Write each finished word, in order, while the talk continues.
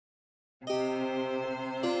Oh,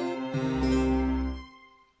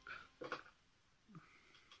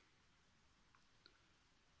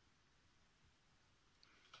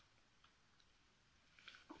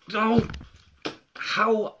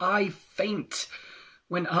 how I faint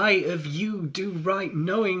when I of you do write,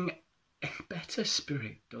 knowing a better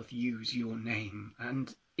spirit doth use your name,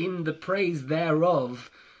 and in the praise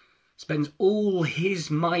thereof spends all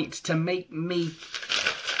his might to make me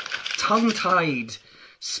tongue-tied,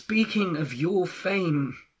 speaking of your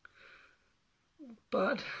fame.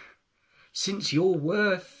 But since your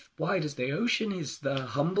worth wide as the ocean is, the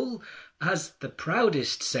humble as the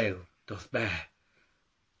proudest sail doth bear,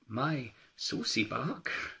 my saucy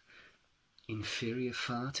bark, inferior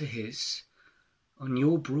far to his, on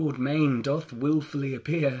your broad main doth wilfully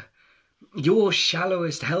appear. Your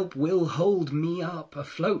shallowest help will hold me up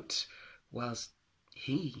afloat, whilst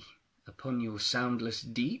he upon your soundless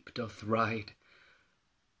deep doth ride.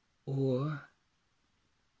 Or,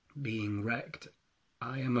 being wrecked,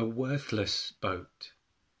 I am a worthless boat,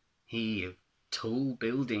 he of tall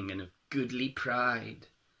building and of goodly pride.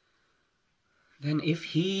 Then if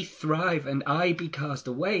he thrive and I be cast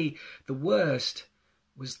away, the worst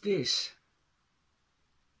was this: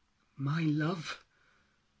 my love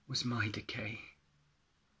was my decay.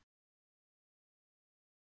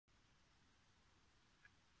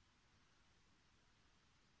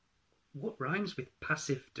 What rhymes with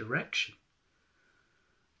passive direction?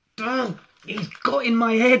 Oh, he's got in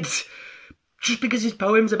my head! Just because his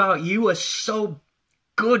poems about you are so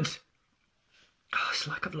good. Oh, it's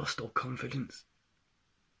like I've lost all confidence.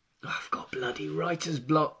 I've got bloody writer's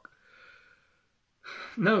block.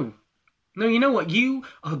 No, you know what? You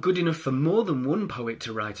are good enough for more than one poet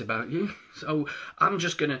to write about you. So I'm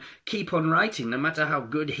just going to keep on writing no matter how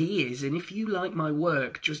good he is. And if you like my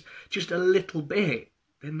work just a little bit,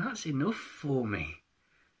 then that's enough for me.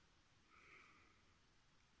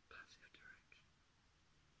 Passive direction.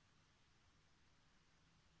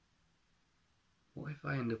 What if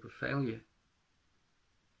I end up a failure?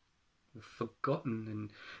 Or forgotten,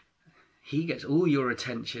 and he gets all your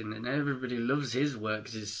attention and everybody loves his work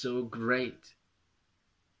because it's so great.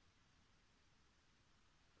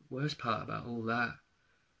 The worst part about all that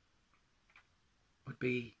would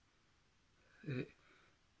be that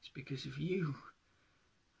it's because of you,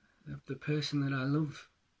 of the person that I love.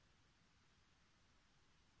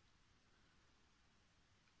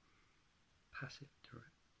 Passive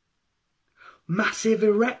direct. Massive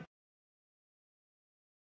erect.